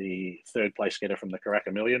also the 3rd place getter from the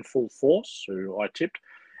Karaka Million, Full Force, who I tipped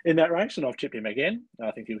in that race, and I've tipped him again. I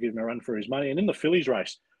think he'll give him a run for his money. And in the fillies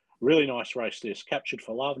race, really nice race this. Captured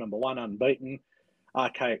for Love, number 1, unbeaten.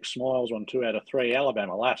 Archaic Smiles won 2 out of 3.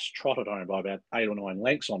 Alabama Lass trotted home by about 8 or 9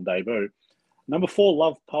 lengths on debut. Number 4,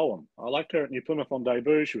 Love Poem. I liked her at New Plymouth on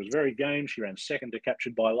debut. She was very game. She ran 2nd to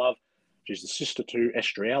Captured by Love. She's the sister to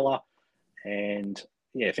Estriella. And,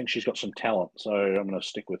 yeah, I think she's got some talent. So I'm going to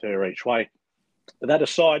stick with her each way. But that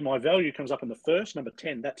aside, my value comes up in the 1st, number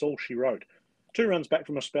 10. That's All She Wrote. 2 runs back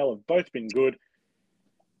from a spell have both been good.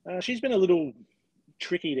 She's been a little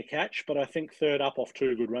tricky to catch, but I think 3rd up off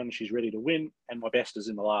 2 good runs, she's ready to win. And my best is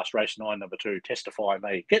in the last race, 9, number 2, Testify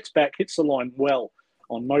Me. Gets back, hits the line well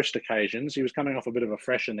on most occasions. He was coming off a bit of a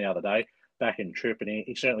freshen the other day, back in trip, and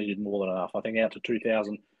he certainly did more than enough. I think out to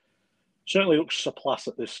 2,000 certainly looks a plus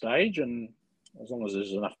at this stage, and as long as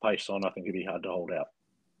there's enough pace on, I think it'd be hard to hold out.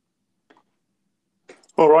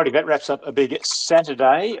 Alrighty, that wraps up a big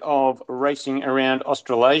Saturday of racing around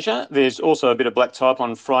Australasia. There's also a bit of black type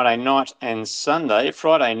on Friday night and Sunday.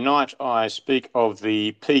 Friday night, I speak of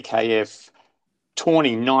the PKF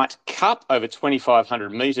Tawny Night Cup over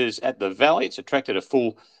 2,500 metres at the Valley. It's attracted a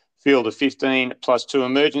full field of 15 plus 2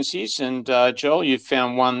 emergencies. And Joel, you've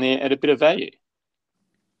found one there at a bit of value.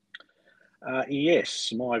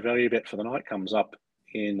 Yes, my value bet for the night comes up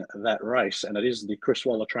in that race, and it is the Chris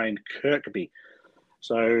Waller trained Kirkby.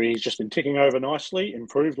 So he's just been ticking over nicely,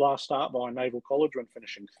 improved last start by Naval College when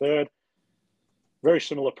finishing 3rd. Very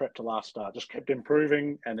similar prep to last start, just kept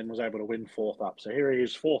improving and then was able to win 4th up. So here he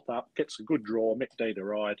is, 4th up, gets a good draw, Mick D to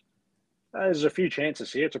ride. There's a few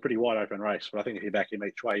chances here. It's a pretty wide open race, but I think if you back him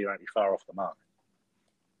each way, you won't be far off the mark.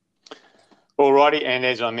 Alrighty, and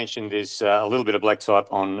as I mentioned, there's a little bit of black type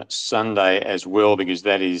on Sunday as well, because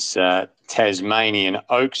that is Tasmanian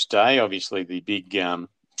Oaks Day. Obviously, the big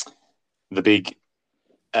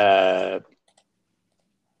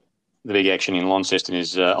action in Launceston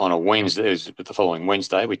is on a Wednesday, is the following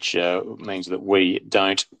Wednesday, which means that we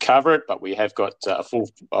don't cover it, but we have got a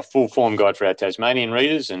full form guide for our Tasmanian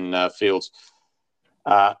readers and fields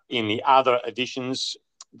in the other editions.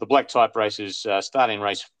 The black type races start in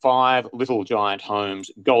race 5, Little Giant Homes,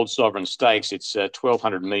 Gold Sovereign Stakes. It's a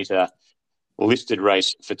 1,200 metre listed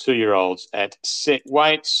race for 2-year-olds at set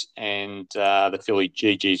weights, and the filly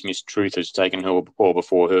GG's Miss Truth has taken her ball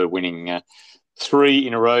before her, winning 3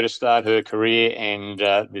 in a row to start her career, and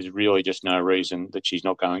there's really just no reason that she's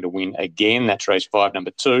not going to win again. That's race 5,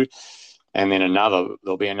 number 2. And then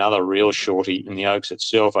there'll be another real shorty in the Oaks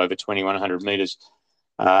itself, over 2,100 metres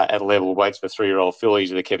at level weights for 3-year-old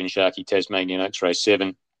fillies of the Kevin Sharkey Tasmanian Oaks, race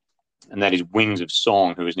 7. And that is Wings of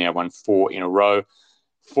Song, who has now won 4 in a row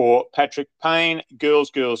for Patrick Payne.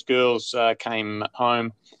 Girls came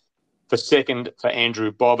home for second for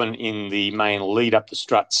Andrew Bobbin in the main lead up the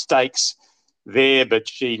Strut Stakes there, but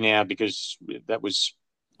she now, because that was,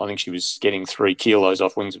 I think she was getting 3 kilos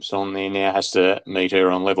off Wings of Song there, now has to meet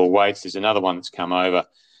her on level weights. There's another one that's come over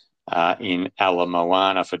in Ala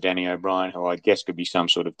Moana for Danny O'Brien, who I guess could be some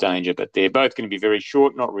sort of danger, but they're both going to be very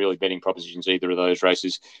short, not really betting propositions either of those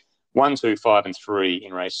races. 1, 2, 5 and 3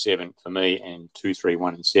 in race 7 for me, and 2, 3,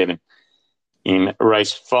 1 and 7 in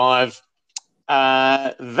race 5.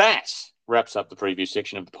 That wraps up the preview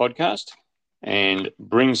section of the podcast and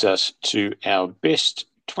brings us to our best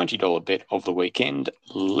 $20 bet of the weekend,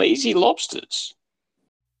 Lazy Lobsters.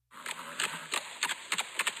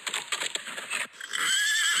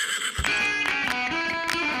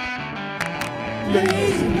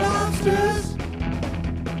 Lazy Lobsters.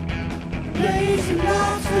 Lazy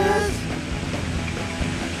Lobsters.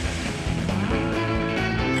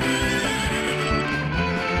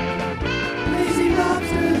 Lazy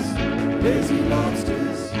Lobsters. Lazy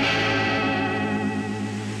Lobsters.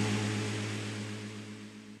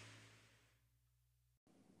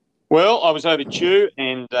 Well, I was overdue,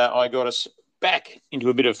 and I got us back into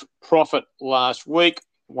a bit of profit last week.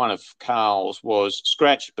 One of Carl's was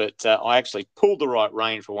scratched, but I actually pulled the right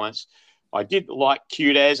rein for once. I did like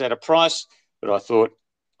Cute As at a price, but I thought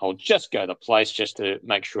I'll just go the place just to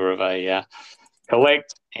make sure of a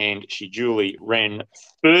collect, and she duly ran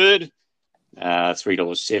third,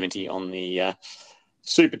 $3.70 on the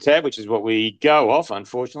Super Tab, which is what we go off,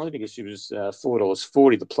 unfortunately, because she was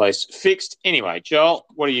 $4.40 the place fixed. Anyway, Joel,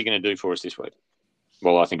 what are you going to do for us this week?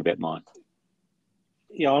 Well, I think about mine.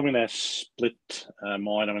 Yeah, I'm going to split mine.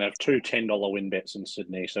 I'm going to have 2 $10 win bets in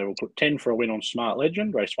Sydney. So we'll put 10 for a win on Smart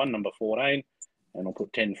Legend, race 1, number 14, and we'll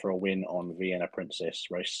put 10 for a win on Vienna Princess,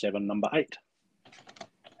 race 7, number 8.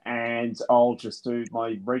 And I'll just do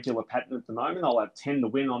my regular pattern at the moment. I'll have 10 to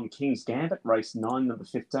win on King's Gambit, race 9, number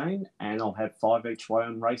 15, and I'll have 5 each way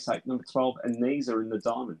on race 8, number 12, and Nisa in the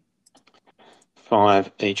Diamond.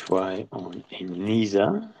 5 each way on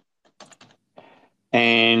Nisa.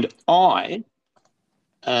 And I,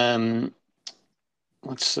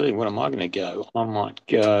 let's see, what am I going to go? I might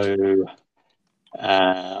go,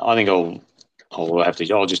 I think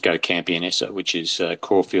I'll just go Campionessa, which is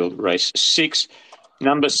Caulfield, race 6.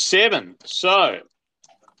 Number 7. So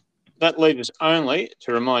that leaves us only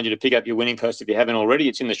to remind you to pick up your winning post if you haven't already.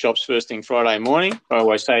 It's in the shops first thing Friday morning. I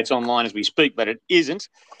always say it's online as we speak, but it isn't.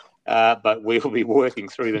 But we'll be working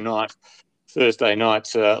through the night, Thursday night,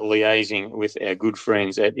 liaising with our good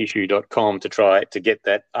friends at issue.com to try to get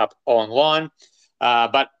that up online.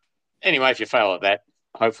 But anyway, if you fail at that,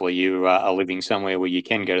 hopefully you are living somewhere where you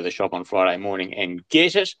can go to the shop on Friday morning and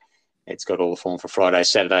get it. It's got all the form for Friday,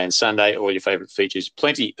 Saturday and Sunday, all your favourite features,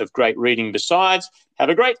 plenty of great reading besides. Have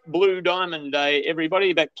a great Blue Diamond Day,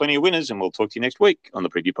 everybody. Back plenty of winners, and we'll talk to you next week on the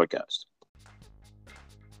Preview Podcast.